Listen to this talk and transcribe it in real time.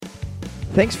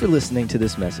Thanks for listening to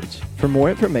this message. For more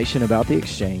information about The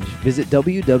Exchange, visit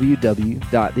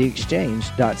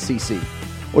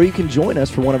www.theexchange.cc. Or you can join us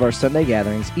for one of our Sunday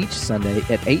gatherings each Sunday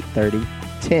at 8:30,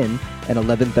 10, and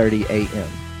 11:30 a.m.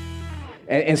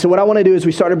 And so what I want to do is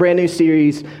we start a brand new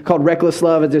series called Reckless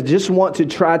Love. I just want to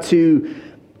try to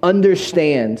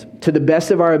understand to the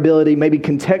best of our ability, maybe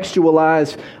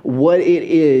contextualize what it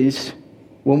is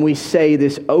when we say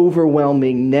this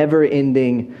overwhelming,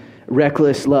 never-ending,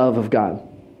 reckless love of God.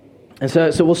 And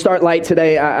so we'll start light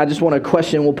today. I just want to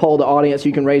question, we'll poll the audience,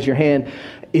 you can raise your hand.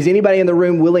 Is anybody in the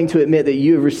room willing to admit that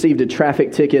you have received a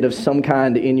traffic ticket of some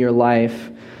kind in your life?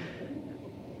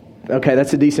 Okay,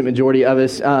 that's a decent majority of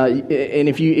us. And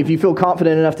if you feel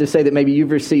confident enough to say that maybe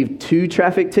you've received 2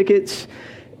 traffic tickets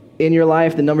in your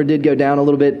life, the number did go down a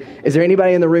little bit. Is there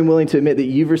anybody in the room willing to admit that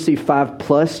you've received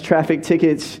 5+ traffic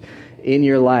tickets in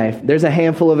your life? There's a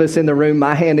handful of us in the room,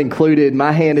 my hand included.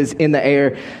 My hand is in the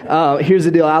air. Here's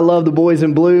the deal. I love the boys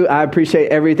in blue. I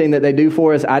appreciate everything that they do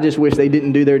for us. I just wish they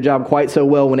didn't do their job quite so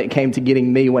well when it came to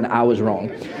getting me when I was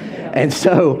wrong. And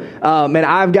so, man,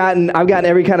 I've gotten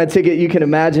every kind of ticket you can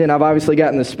imagine. I've obviously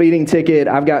gotten the speeding ticket.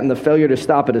 I've gotten the failure to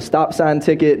stop at a stop sign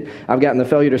ticket. I've gotten the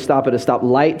failure to stop at a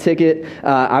stoplight ticket.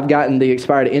 I've gotten the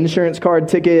expired insurance card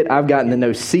ticket. I've gotten the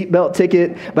no seatbelt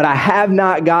ticket. But I have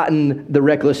not gotten the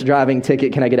reckless driving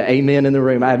ticket. Can I get an amen in the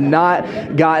room? I have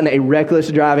not gotten a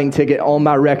reckless driving ticket on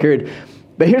my record.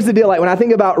 But here's the deal, like when I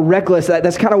think about reckless,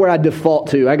 that's kind of where I default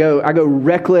to. I go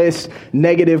reckless,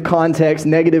 negative context,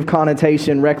 negative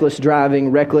connotation, reckless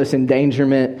driving, reckless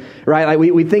endangerment, right? Like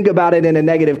we think about it in a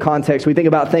negative context. We think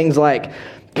about things like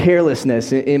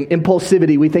carelessness,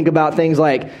 impulsivity. We think about things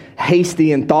like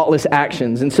hasty and thoughtless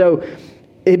actions. And so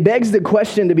it begs the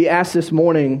question to be asked this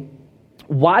morning,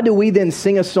 why do we then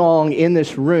sing a song in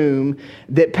this room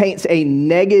that paints a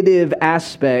negative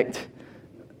aspect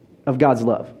of God's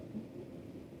love?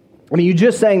 I mean, you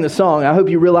just sang the song. I hope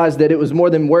you realized that it was more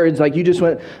than words. Like you just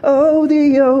went, oh,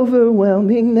 the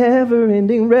overwhelming,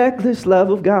 never-ending, reckless love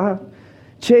of God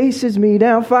chases me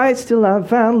down, fights till I'm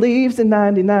found, leaves the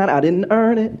 99. I didn't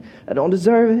earn it. I don't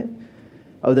deserve it.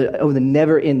 Oh, the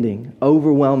never-ending,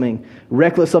 overwhelming,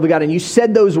 reckless love of God. And you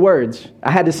said those words.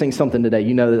 I had to sing something today.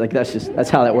 You know, that's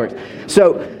how that works.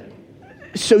 So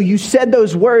you said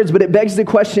those words, but it begs the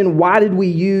question, why did we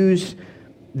use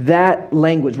that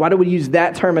language? Why do we use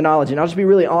that terminology? And I'll just be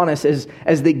really honest,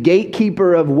 as the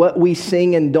gatekeeper of what we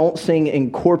sing and don't sing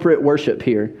in corporate worship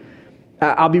here,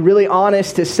 I'll be really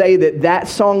honest to say that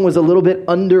song was a little bit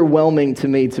underwhelming to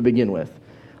me to begin with.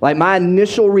 Like my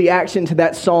initial reaction to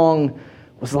that song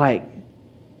was like,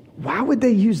 why would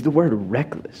they use the word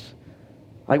reckless?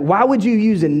 Like, why would you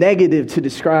use a negative to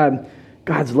describe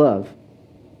God's love?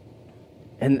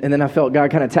 And then I felt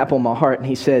God kind of tap on my heart, and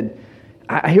he said,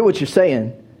 I hear what you're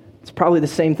saying. It's probably the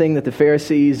same thing that the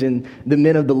Pharisees and the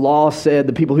men of the law said,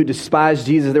 the people who despised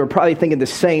Jesus. They were probably thinking the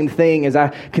same thing as I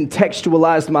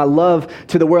contextualized my love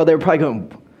to the world. They were probably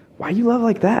going, why you love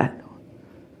like that?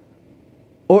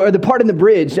 Or the part in the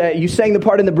bridge, you sang the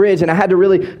part in the bridge, and I had to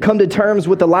really come to terms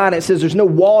with the line. It says, there's no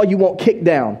wall you won't kick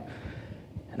down.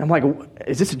 And I'm like,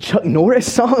 is this a Chuck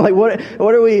Norris song? Like, what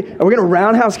are we going to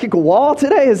roundhouse kick a wall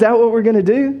today? Is that what we're going to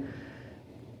do?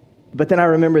 But then I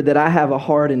remembered that I have a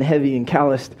hard and heavy and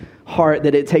calloused heart,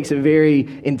 that it takes a very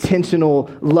intentional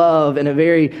love and a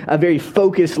very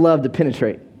focused love to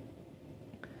penetrate.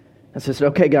 And so I said,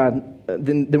 okay, God,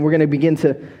 then we're going to begin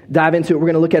to dive into it. We're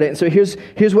going to look at it. And so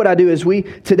here's what I do is we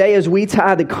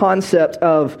tie the concept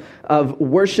of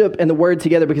worship and the word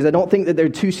together, because I don't think that they're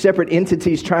two separate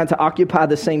entities trying to occupy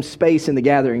the same space in the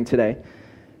gathering today.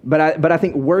 But I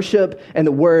think worship and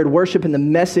the word, worship and the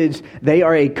message, they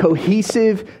are a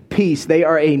cohesive piece. They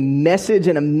are a message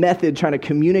and a method trying to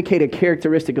communicate a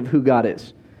characteristic of who God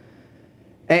is.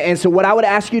 And so what I would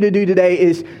ask you to do today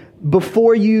is,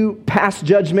 before you pass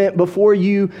judgment, before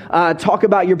you talk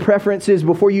about your preferences,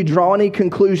 before you draw any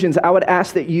conclusions, I would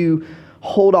ask that you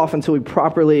hold off until we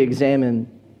properly examine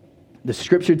the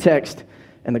scripture text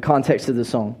and the context of the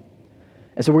song.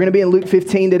 And so we're going to be in Luke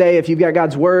 15 today. If you've got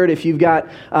God's Word, if you've got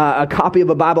a copy of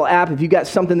a Bible app, if you've got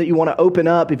something that you want to open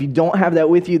up, if you don't have that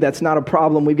with you, that's not a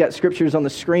problem. We've got scriptures on the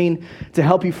screen to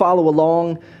help you follow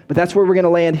along. But that's where we're going to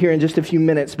land here in just a few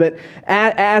minutes. But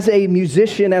as a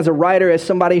musician, as a writer, as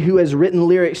somebody who has written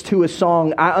lyrics to a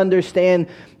song, I understand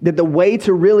that the way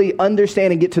to really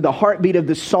understand and get to the heartbeat of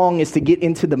the song is to get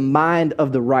into the mind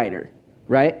of the writer,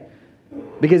 right?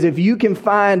 Because if you can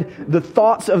find the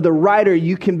thoughts of the writer,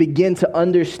 you can begin to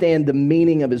understand the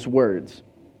meaning of his words.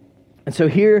 And so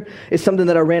here is something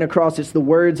that I ran across. It's the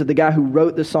words of the guy who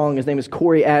wrote the song. His name is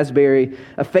Corey Asbury.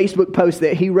 A Facebook post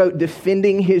that he wrote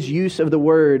defending his use of the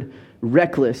word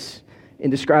reckless in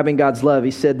describing God's love.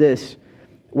 He said this: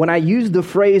 when I use the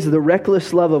phrase the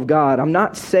reckless love of God, I'm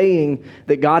not saying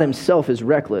that God himself is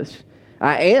reckless.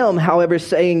 I am, however,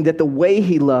 saying that the way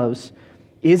he loves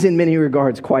is in many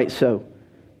regards quite so.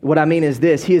 What I mean is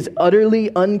this: he is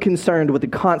utterly unconcerned with the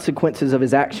consequences of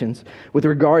his actions with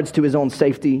regards to his own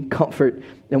safety, comfort,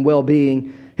 and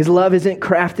well-being. His love isn't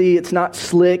crafty, it's not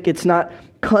slick, it's not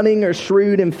cunning or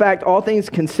shrewd. In fact, all things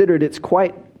considered, it's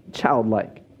quite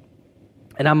childlike.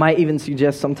 And I might even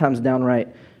suggest sometimes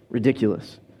downright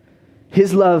ridiculous.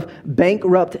 His love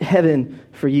bankrupt heaven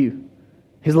for you.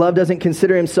 His love doesn't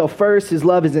consider himself first. His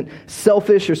love isn't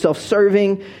selfish or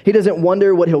self-serving. He doesn't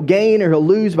wonder what he'll gain or he'll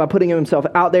lose by putting himself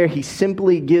out there. He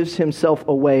simply gives himself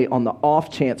away on the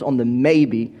off chance, on the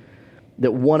maybe,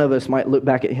 that one of us might look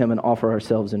back at him and offer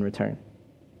ourselves in return.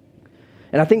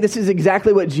 And I think this is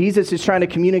exactly what Jesus is trying to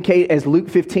communicate as Luke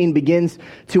 15 begins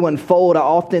to unfold. I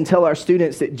often tell our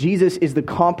students that Jesus is the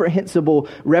comprehensible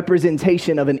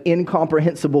representation of an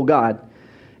incomprehensible God.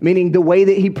 Meaning the way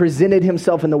that he presented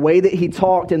himself and the way that he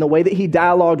talked and the way that he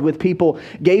dialogued with people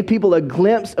gave people a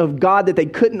glimpse of God that they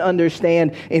couldn't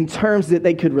understand in terms that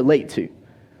they could relate to.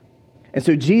 And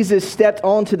so Jesus stepped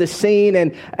onto the scene,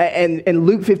 and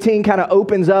Luke 15 kind of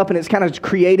opens up, and it's kind of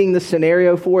creating the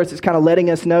scenario for us. It's kind of letting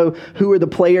us know who are the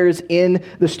players in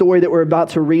the story that we're about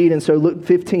to read. And so Luke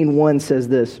 15:1 says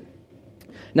this: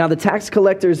 now the tax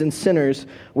collectors and sinners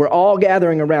were all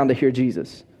gathering around to hear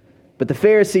Jesus. But the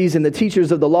Pharisees and the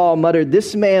teachers of the law muttered,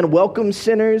 "This man welcomes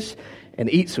sinners and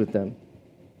eats with them."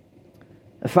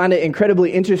 I find it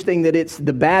incredibly interesting that it's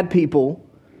the bad people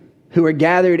who are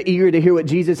gathered eager to hear what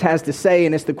Jesus has to say,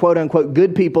 and it's the quote-unquote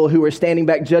good people who are standing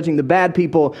back judging the bad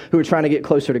people who are trying to get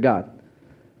closer to God.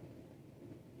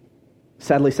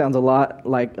 Sadly, sounds a lot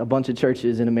like a bunch of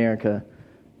churches in America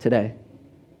today.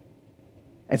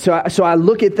 And so I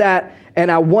look at that and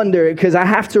I wonder, because I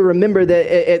have to remember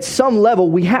that at some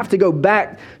level we have to go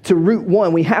back to root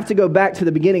one. We have to go back to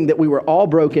the beginning, that we were all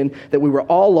broken, that we were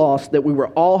all lost, that we were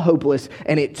all hopeless,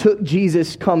 and it took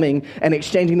Jesus coming and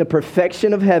exchanging the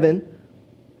perfection of heaven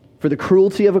for the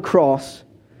cruelty of a cross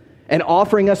and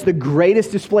offering us the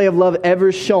greatest display of love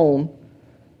ever shown,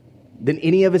 than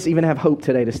any of us even have hope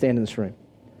today to stand in this room.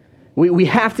 We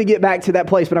have to get back to that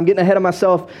place, but I'm getting ahead of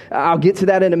myself. I'll get to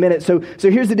that in a minute. So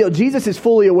here's the deal. Jesus is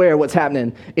fully aware of what's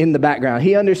happening in the background.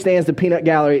 He understands the peanut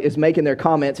gallery is making their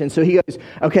comments, and so he goes,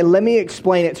 okay, let me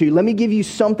explain it to you. Let me give you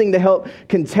something to help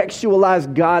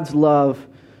contextualize God's love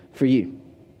for you.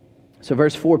 So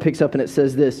verse 4 picks up and it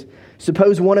says this: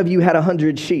 suppose one of you had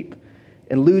 100 sheep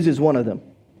and loses one of them.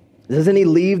 Doesn't he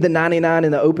leave the 99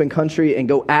 in the open country and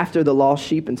go after the lost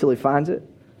sheep until he finds it?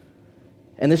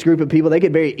 And this group of people, they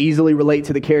could very easily relate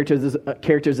to the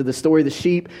characters of the story. The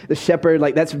sheep, the shepherd,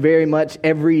 like that's very much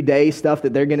everyday stuff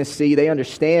that they're going to see. They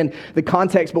understand the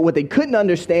context, but what they couldn't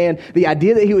understand, the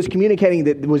idea that he was communicating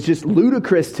that was just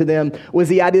ludicrous to them, was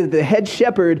the idea that the head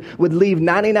shepherd would leave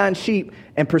 99 sheep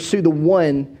and pursue the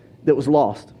one that was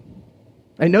lost.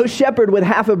 And no shepherd with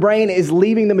half a brain is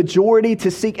leaving the majority to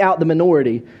seek out the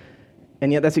minority.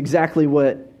 And yet that's exactly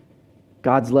what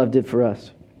God's love did for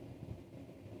us.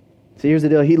 So here's the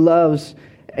deal. He loves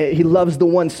the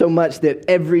one so much that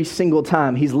every single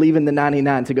time he's leaving the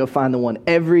 99 to go find the one.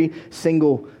 Every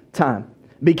single time.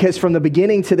 Because from the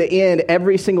beginning to the end,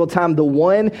 every single time, the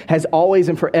one has always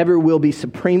and forever will be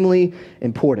supremely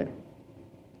important.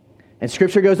 And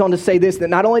Scripture goes on to say this, that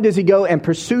not only does he go and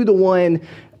pursue the one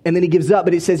and then he gives up,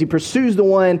 but it says he pursues the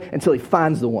one until he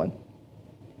finds the one.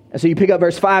 And so you pick up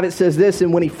verse 5, it says this: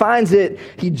 and when he finds it,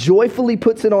 he joyfully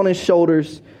puts it on his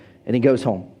shoulders and he goes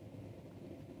home.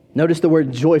 Notice the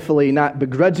word joyfully, not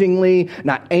begrudgingly,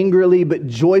 not angrily, but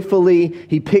joyfully.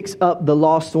 He picks up the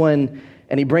lost one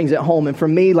and he brings it home. And for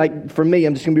me, I'm just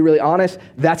going to be really honest,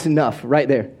 that's enough right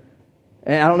there.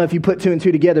 And I don't know if you put two and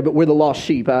two together, but we're the lost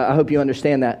sheep. I hope you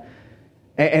understand that.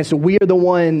 And so we are the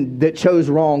one that chose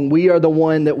wrong. We are the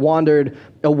one that wandered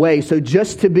away. So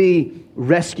just to be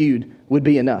rescued would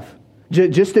be enough.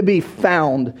 Just to be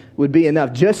found would be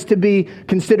enough. Just to be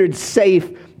considered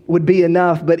safe would be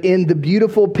enough. But in the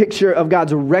beautiful picture of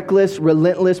God's reckless,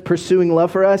 relentless, pursuing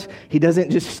love for us, he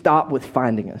doesn't just stop with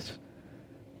finding us.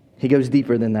 He goes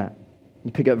deeper than that.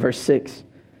 You pick up verse 6.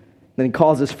 Then he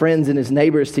calls his friends and his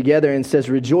neighbors together and says,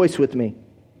 rejoice with me.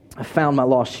 I found my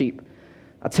lost sheep.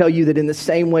 I tell you that in the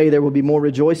same way there will be more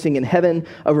rejoicing in heaven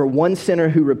over one sinner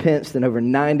who repents than over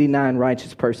 99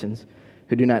 righteous persons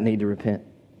who do not need to repent.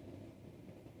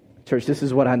 Church, this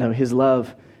is what I know. His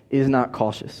love is not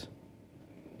cautious.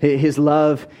 His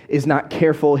love is not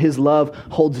careful. His love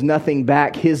holds nothing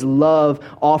back. His love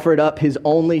offered up his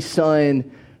only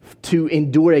son to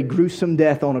endure a gruesome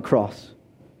death on a cross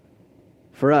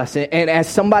for us. And as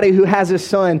somebody who has a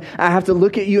son, I have to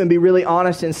look at you and be really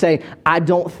honest and say, I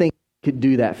don't think I could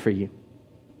do that for you.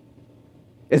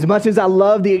 As much as I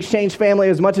love the Exchange family,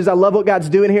 as much as I love what God's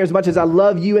doing here, as much as I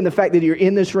love you and the fact that you're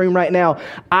in this room right now,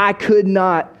 I could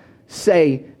not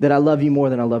say that I love you more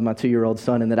than I love my 2-year-old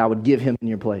son and that I would give him in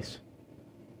your place.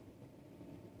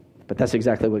 But that's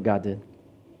exactly what God did.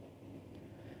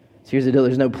 So here's the deal.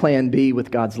 There's no plan B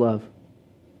with God's love.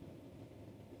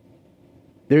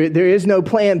 There is no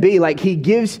plan B. Like, he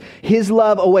gives his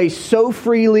love away so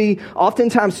freely,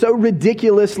 oftentimes so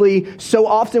ridiculously, so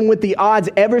often with the odds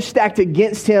ever stacked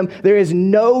against him. There is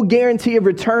no guarantee of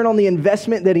return on the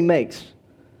investment that he makes.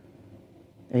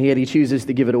 And yet he chooses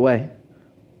to give it away.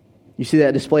 You see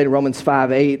that displayed in Romans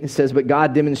 5:8. It says, but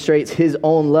God demonstrates his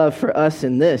own love for us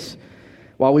in this.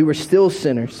 While we were still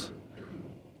sinners,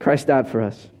 Christ died for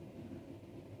us.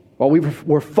 While we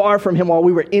were far from him, while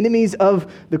we were enemies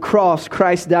of the cross,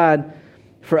 Christ died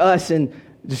for us. And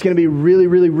just going to be really,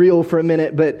 really real for a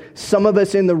minute, but some of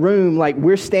us in the room, like,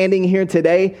 we're standing here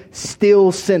today,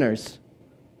 still sinners.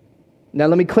 Now,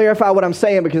 let me clarify what I'm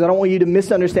saying, because I don't want you to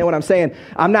misunderstand what I'm saying.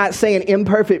 I'm not saying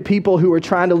imperfect people who are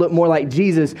trying to look more like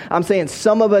Jesus. I'm saying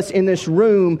some of us in this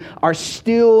room are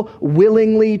still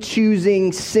willingly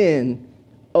choosing sin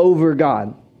over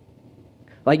God.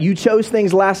 Like, you chose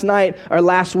things last night or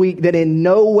last week that in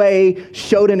no way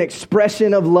showed an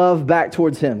expression of love back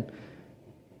towards him.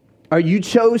 Or you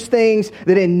chose things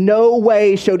that in no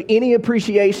way showed any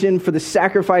appreciation for the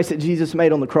sacrifice that Jesus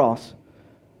made on the cross.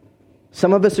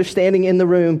 Some of us are standing in the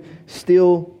room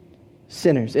still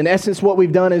sinners. In essence, what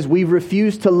we've done is we've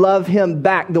refused to love him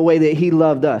back the way that he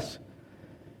loved us.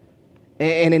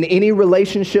 And in any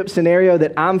relationship scenario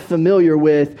that I'm familiar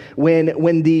with,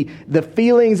 when the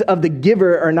feelings of the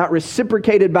giver are not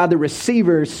reciprocated by the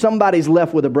receiver, somebody's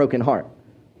left with a broken heart,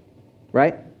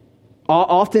 right?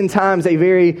 Oftentimes a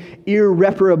very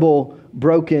irreparable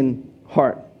broken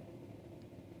heart.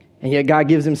 And yet God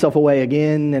gives himself away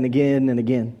again and again and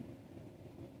again.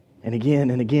 And again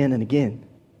and again and again.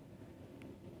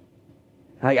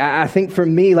 I think for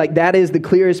me, like, that is the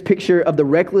clearest picture of the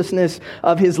recklessness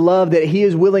of his love, that he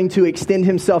is willing to extend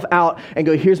himself out and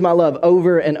go, here's my love,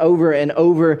 over and over and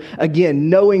over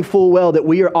again, knowing full well that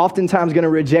we are oftentimes going to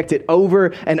reject it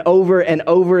over and over and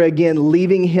over again,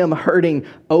 leaving him hurting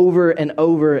over and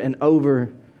over and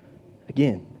over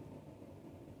again.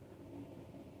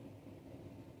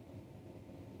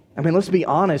 I mean, let's be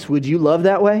honest. Would you love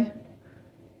that way?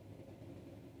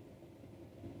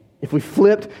 If we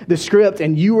flipped the script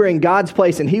and you were in God's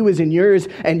place and he was in yours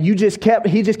and he just kept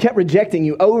rejecting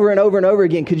you over and over and over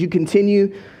again, could you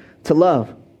continue to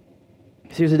love?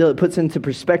 Because here's the deal. It puts into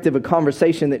perspective a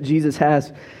conversation that Jesus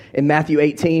has in Matthew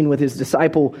 18 with his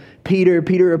disciple Peter.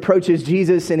 Peter approaches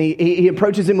Jesus and he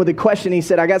approaches him with a question. He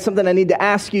said, I got something I need to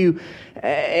ask you.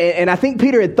 And I think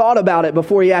Peter had thought about it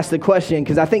before he asked the question,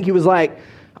 because I think he was like,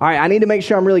 all right, I need to make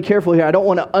sure I'm really careful here. I don't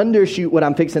want to undershoot what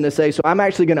I'm fixing to say, so I'm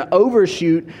actually going to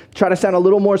overshoot, try to sound a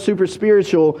little more super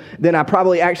spiritual than I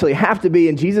probably actually have to be,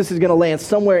 and Jesus is going to land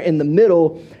somewhere in the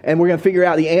middle, and we're going to figure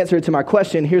out the answer to my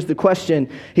question. Here's the question.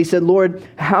 He said, Lord,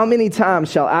 how many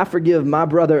times shall I forgive my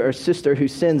brother or sister who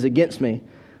sins against me?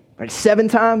 Like 7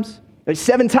 times? Like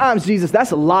 7 times, Jesus, that's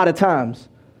a lot of times.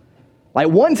 Like,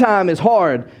 1 time is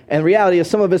hard, and the reality is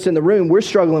some of us in the room, we're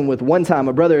struggling with 1 time.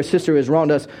 A brother or sister has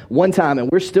wronged us 1 time, and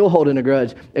we're still holding a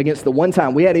grudge against the 1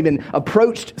 time. We hadn't even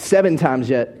approached 7 times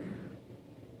yet.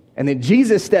 And then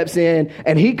Jesus steps in,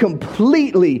 and he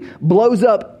completely blows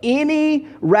up any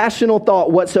rational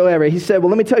thought whatsoever. He said, well,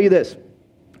 let me tell you this.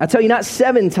 I tell you not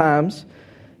 7 times,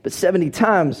 but 70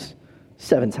 times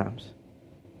 7 times.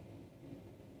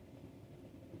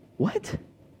 What?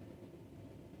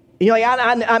 You know, like,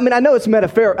 I mean, I know it's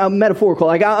metaphorical.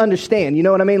 Like, I understand. You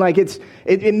know what I mean? Like,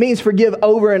 it means forgive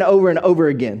over and over and over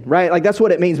again, right? Like, that's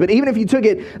what it means. But even if you took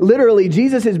it literally,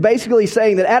 Jesus is basically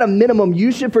saying that at a minimum,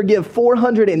 you should forgive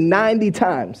 490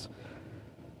 times.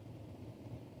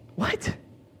 What?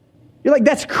 You're like,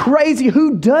 that's crazy.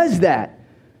 Who does that?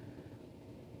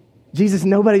 Jesus,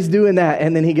 nobody's doing that.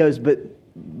 And then he goes, but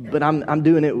I'm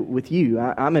doing it with you.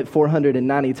 I'm at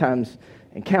 490 times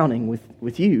and counting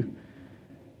with you.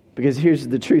 Because here's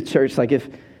the truth, church. Like, if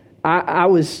I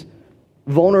was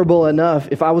vulnerable enough,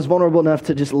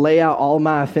 to just lay out all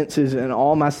my offenses and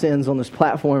all my sins on this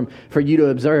platform for you to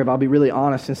observe, I'll be really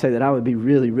honest and say that I would be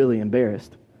really, really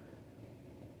embarrassed.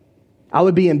 I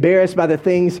would be embarrassed by the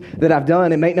things that I've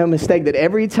done. And make no mistake that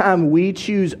every time we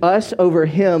choose us over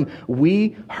him,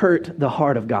 we hurt the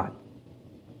heart of God.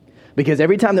 Because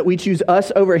every time that we choose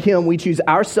us over him, we choose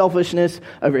our selfishness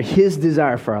over his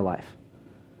desire for our life.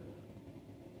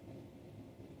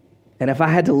 And if I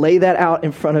had to lay that out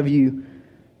in front of you,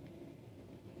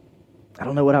 I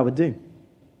don't know what I would do.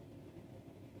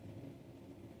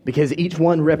 Because each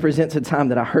one represents a time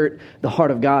that I hurt the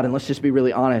heart of God. And let's just be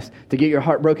really honest. To get your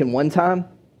heart broken one time,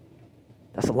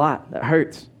 that's a lot. That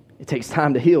hurts. It takes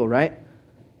time to heal, right?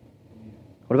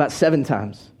 What about 7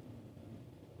 times?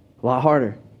 A lot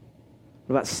harder.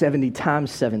 What about 70 times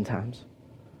 7 times?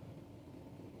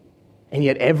 And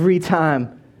yet every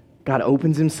time God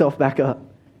opens himself back up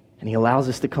and he allows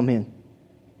us to come in.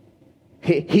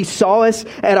 He saw us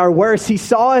at our worst. He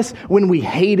saw us when we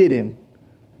hated him.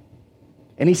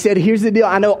 And he said, here's the deal.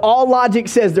 I know all logic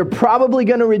says they're probably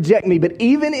going to reject me, but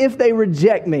even if they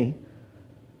reject me,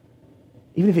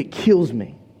 even if it kills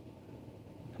me,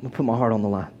 I'm going to put my heart on the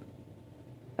line.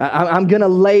 I'm going to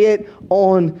lay it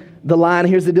on the line.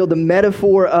 Here's the deal. The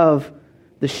metaphor of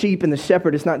the sheep and the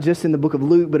shepherd, it's not just in the book of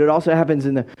Luke, but it also happens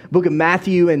in the book of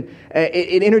Matthew. And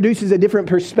it introduces a different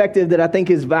perspective that I think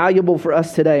is valuable for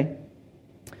us today.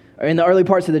 In the early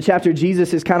parts of the chapter,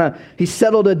 Jesus is he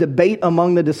settled a debate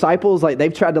among the disciples. Like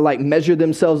they've tried to measure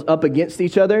themselves up against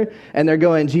each other. And they're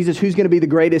going, Jesus, who's going to be the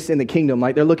greatest in the kingdom?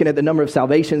 Like they're looking at the number of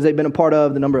salvations they've been a part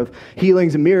of, the number of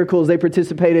healings and miracles they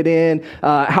participated in,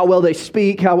 how well they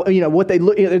speak, what they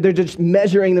look, they're just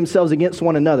measuring themselves against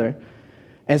one another.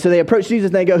 And so they approach Jesus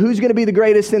and they go, who's going to be the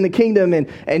greatest in the kingdom?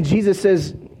 And Jesus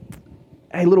says,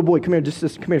 hey, little boy, come here,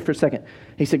 just come here for a second.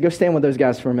 He said, go stand with those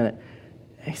guys for a minute.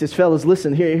 He says, fellas,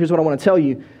 listen, here's what I want to tell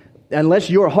you. Unless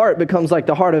your heart becomes like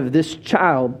the heart of this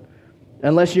child,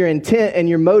 unless your intent and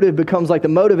your motive becomes like the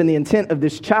motive and the intent of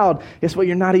this child, guess what?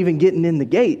 You're not even getting in the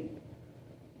gate.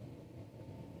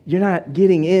 You're not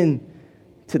getting in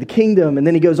to the kingdom. And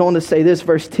then he goes on to say this,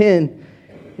 verse 10,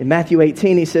 in Matthew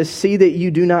 18, he says, see that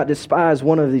you do not despise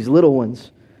one of these little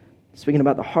ones. Speaking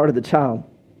about the heart of the child.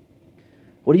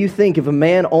 What do you think if a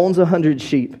man owns 100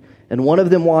 sheep and one of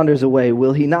them wanders away?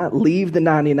 Will he not leave the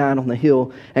 99 on the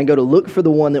hill and go to look for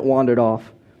the one that wandered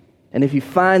off? And if he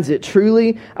finds it,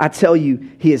 truly, I tell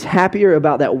you, he is happier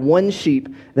about that one sheep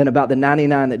than about the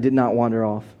 99 that did not wander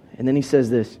off. And then he says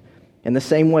this, in the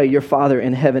same way, your Father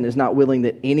in heaven is not willing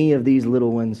that any of these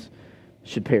little ones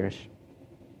should perish.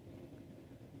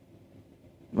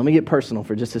 Let me get personal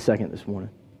for just a second this morning.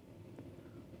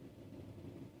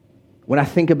 When I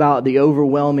think about the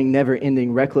overwhelming,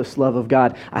 never-ending, reckless love of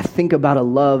God, I think about a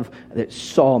love that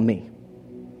saw me.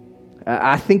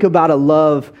 I think about a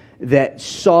love that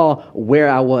saw where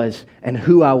I was and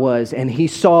who I was. And he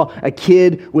saw a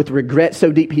kid with regret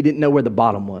so deep he didn't know where the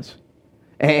bottom was.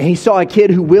 And he saw a kid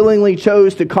who willingly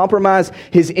chose to compromise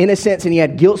his innocence, and he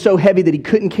had guilt so heavy that he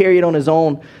couldn't carry it on his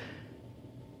own.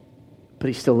 But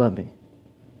he still loved me.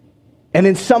 And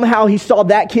then somehow he saw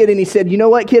that kid and he said, you know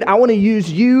what, kid? I want to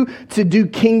use you to do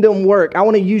kingdom work. I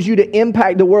want to use you to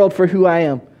impact the world for who I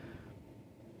am.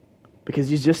 Because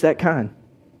he's just that kind.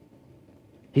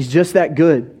 He's just that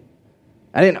good.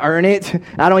 I didn't earn it.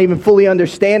 I don't even fully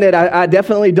understand it. I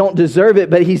definitely don't deserve it,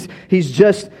 but he's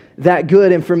just that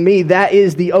good. And for me, that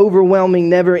is the overwhelming,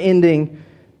 never-ending,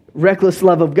 reckless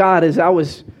love of God. As I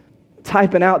was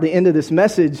typing out the end of this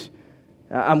message,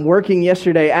 I'm working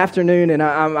yesterday afternoon, and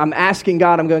I'm asking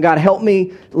God, I'm going, God, help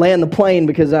me land the plane,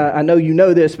 because I know you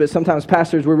know this, but sometimes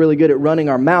pastors, we're really good at running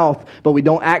our mouth, but we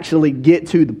don't actually get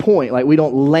to the point. Like, we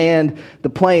don't land the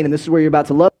plane, and this is where you're about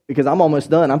to love me, because I'm almost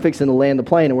done. I'm fixing to land the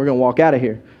plane, and we're going to walk out of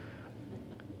here.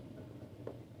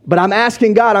 But I'm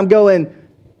asking God, I'm going,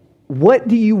 what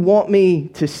do you want me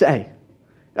to say?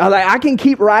 I can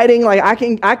keep writing, I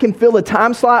can fill a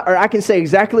time slot, or I can say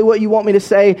exactly what you want me to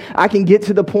say. I can get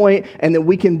to the point, and then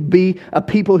we can be a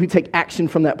people who take action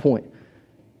from that point.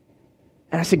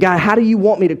 And I said, God, how do you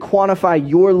want me to quantify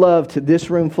your love to this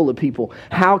room full of people?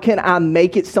 How can I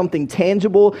make it something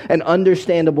tangible and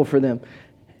understandable for them?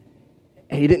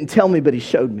 And he didn't tell me, but he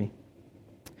showed me.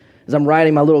 As I'm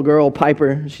riding my little girl,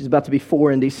 Piper, she's about to be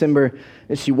 4 in December,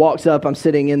 and she walks up. I'm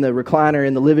sitting in the recliner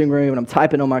in the living room, and I'm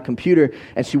typing on my computer,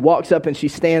 and she walks up and she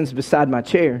stands beside my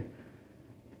chair.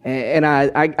 And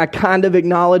I kind of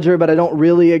acknowledge her, but I don't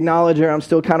really acknowledge her. I'm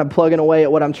still kind of plugging away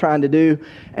at what I'm trying to do.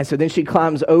 And so then she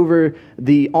climbs over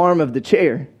the arm of the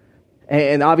chair.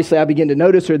 And obviously I begin to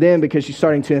notice her then, because she's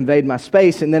starting to invade my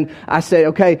space. And then I say,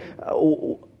 okay,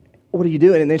 what are you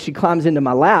doing? And then she climbs into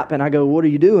my lap, and I go, what are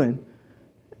you doing?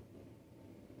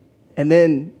 And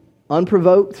then,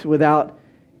 unprovoked, without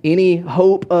any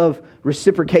hope of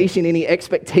reciprocation, any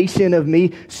expectation of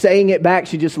me saying it back,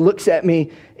 she just looks at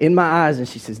me in my eyes and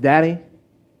she says, Daddy,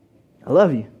 I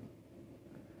love you.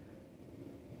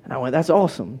 And I went, that's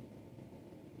awesome.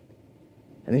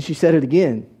 And then she said it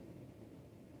again.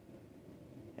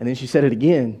 And then she said it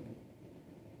again.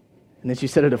 And then she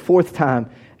said it a 4th time.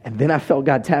 And then I felt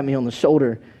God tap me on the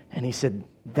shoulder, and he said,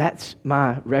 that's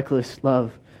my reckless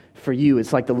love for you.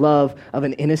 It's like the love of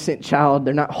an innocent child.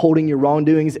 They're not holding your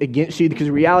wrongdoings against you, because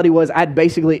the reality was I'd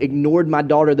basically ignored my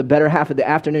daughter the better half of the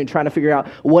afternoon trying to figure out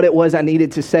what it was I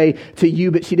needed to say to you,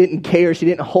 but she didn't care. She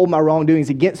didn't hold my wrongdoings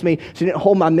against me. She didn't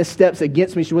hold my missteps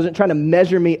against me. She wasn't trying to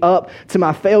measure me up to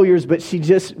my failures, but she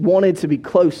just wanted to be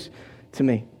close to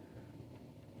me.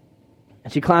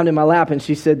 And she climbed in my lap and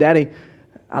she said, Daddy,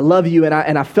 I love you. And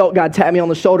I felt God tap me on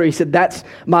the shoulder. He said, that's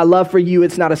my love for you.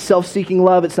 It's not a self-seeking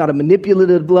love. It's not a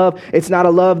manipulative love. It's not a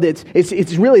love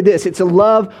it's really this. It's a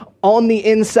love on the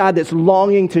inside that's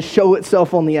longing to show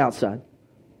itself on the outside.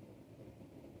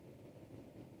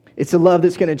 It's a love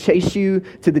that's going to chase you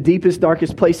to the deepest,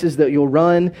 darkest places that you'll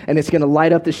run. And it's going to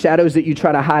light up the shadows that you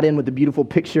try to hide in with the beautiful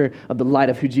picture of the light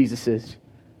of who Jesus is.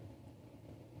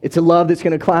 It's a love that's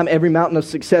going to climb every mountain of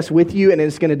success with you, and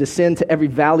it's going to descend to every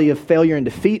valley of failure and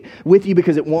defeat with you,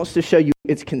 because it wants to show you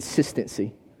its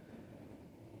consistency.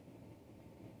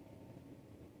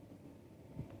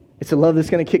 It's a love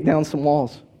that's going to kick down some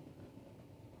walls.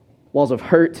 Walls of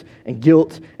hurt and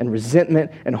guilt and resentment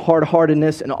and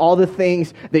hard-heartedness and all the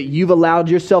things that you've allowed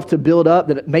yourself to build up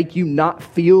that make you not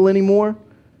feel anymore.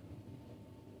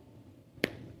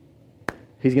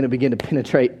 He's going to begin to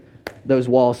penetrate those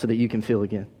walls so that you can feel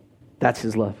again. That's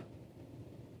his love.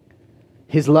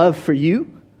 His love for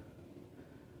you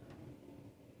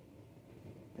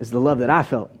is the love that I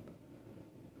felt.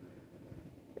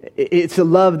 It's a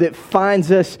love that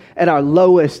finds us at our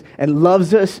lowest and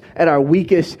loves us at our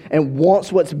weakest and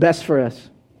wants what's best for us.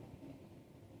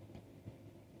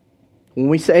 When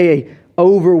we say a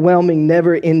overwhelming,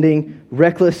 never-ending,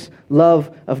 reckless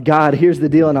love of God, here's the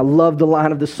deal, and I love the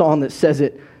line of the song that says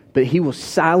it, but he will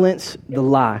silence the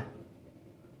lie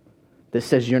that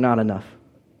says you're not enough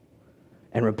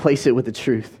and replace it with the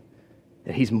truth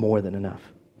that he's more than enough.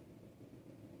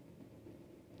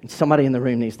 And somebody in the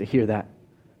room needs to hear that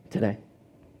today.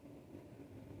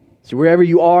 So wherever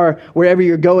you are, wherever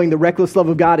you're going, the reckless love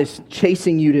of God is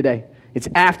chasing you today. It's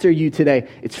after you today.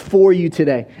 It's for you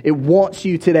today. It wants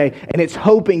you today. And it's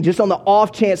hoping, just on the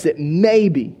off chance that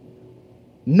maybe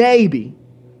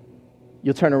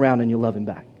you'll turn around and you'll love him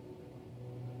back.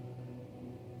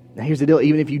 Now here's the deal.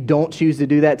 Even if you don't choose to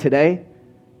do that today,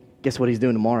 guess what he's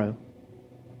doing tomorrow?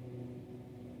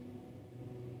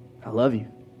 I love you.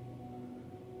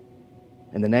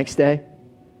 And the next day,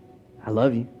 I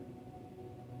love you.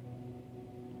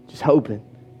 Just hoping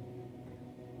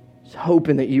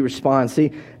that you respond.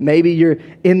 See, maybe you're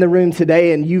in the room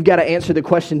today and you've got to answer the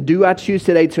question, do I choose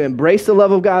today to embrace the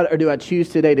love of God, or do I choose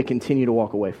today to continue to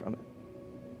walk away from it?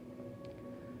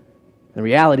 The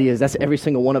reality is that's every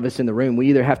single one of us in the room. We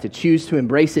either have to choose to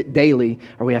embrace it daily,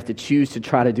 or we have to choose to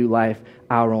try to do life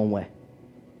our own way.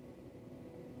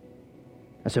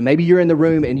 And so maybe you're in the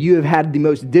room and you have had the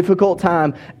most difficult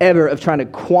time ever of trying to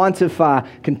quantify,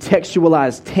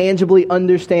 contextualize, tangibly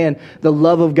understand the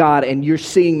love of God, and you're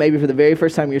seeing, maybe for the very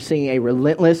first time, you're seeing a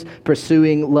relentless,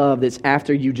 pursuing love that's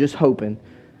after you, just hoping,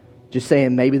 just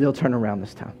saying, maybe they'll turn around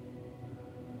this time.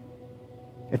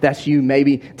 If that's you,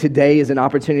 maybe today is an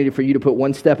opportunity for you to put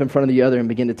one step in front of the other and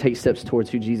begin to take steps towards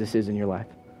who Jesus is in your life.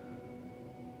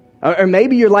 Or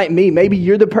maybe you're like me. Maybe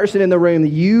you're the person in the room that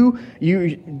you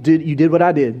did what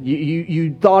I did.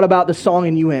 You thought about the song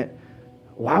and you went,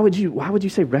 why would you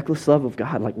say reckless love of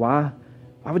God? Like, why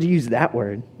would you use that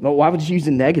word? Why would you use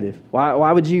the negative?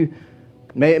 Why would you?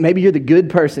 Maybe you're the good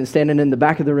person standing in the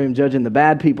back of the room judging the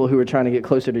bad people who are trying to get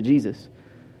closer to Jesus.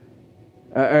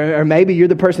 Or maybe you're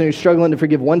the person who's struggling to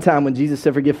forgive one time when Jesus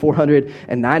said forgive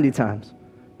 490 times.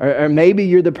 Or maybe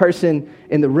you're the person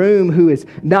in the room who has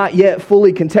not yet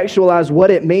fully contextualized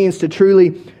what it means to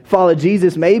truly follow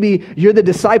Jesus. Maybe you're the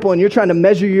disciple and you're trying to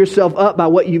measure yourself up by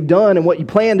what you've done and what you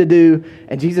plan to do.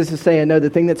 And Jesus is saying, no,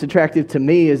 the thing that's attractive to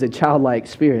me is a childlike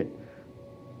spirit.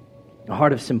 A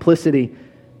heart of simplicity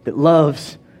that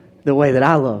loves the way that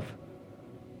I love.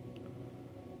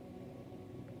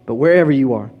 But wherever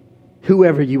you are,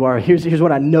 whoever you are, here's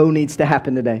what I know needs to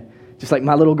happen today. Just like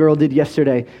my little girl did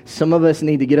yesterday, some of us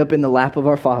need to get up in the lap of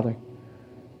our Father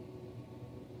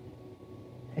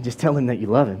and just tell him that you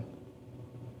love him.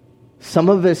 Some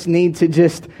of us need to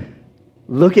just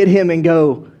look at him and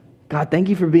go, God, thank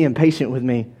you for being patient with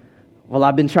me while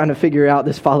I've been trying to figure out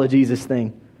this follow Jesus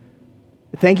thing.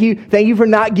 Thank you for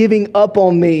not giving up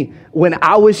on me when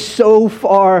I was so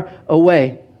far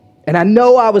away. And I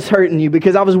know I was hurting you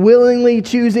because I was willingly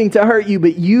choosing to hurt you,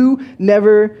 but you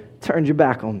never turned your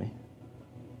back on me.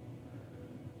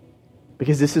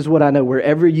 Because this is what I know.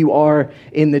 Wherever you are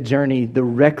in the journey, the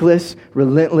reckless,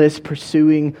 relentless,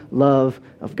 pursuing love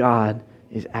of God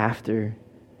is after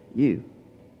you.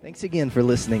 Thanks again for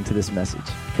listening to this message.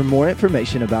 For more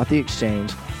information about The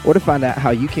Exchange, or to find out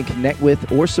how you can connect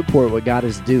with or support what God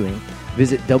is doing,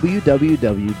 visit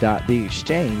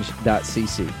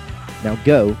www.theexchange.cc. Now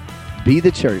go, be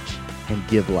the church, and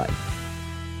give life.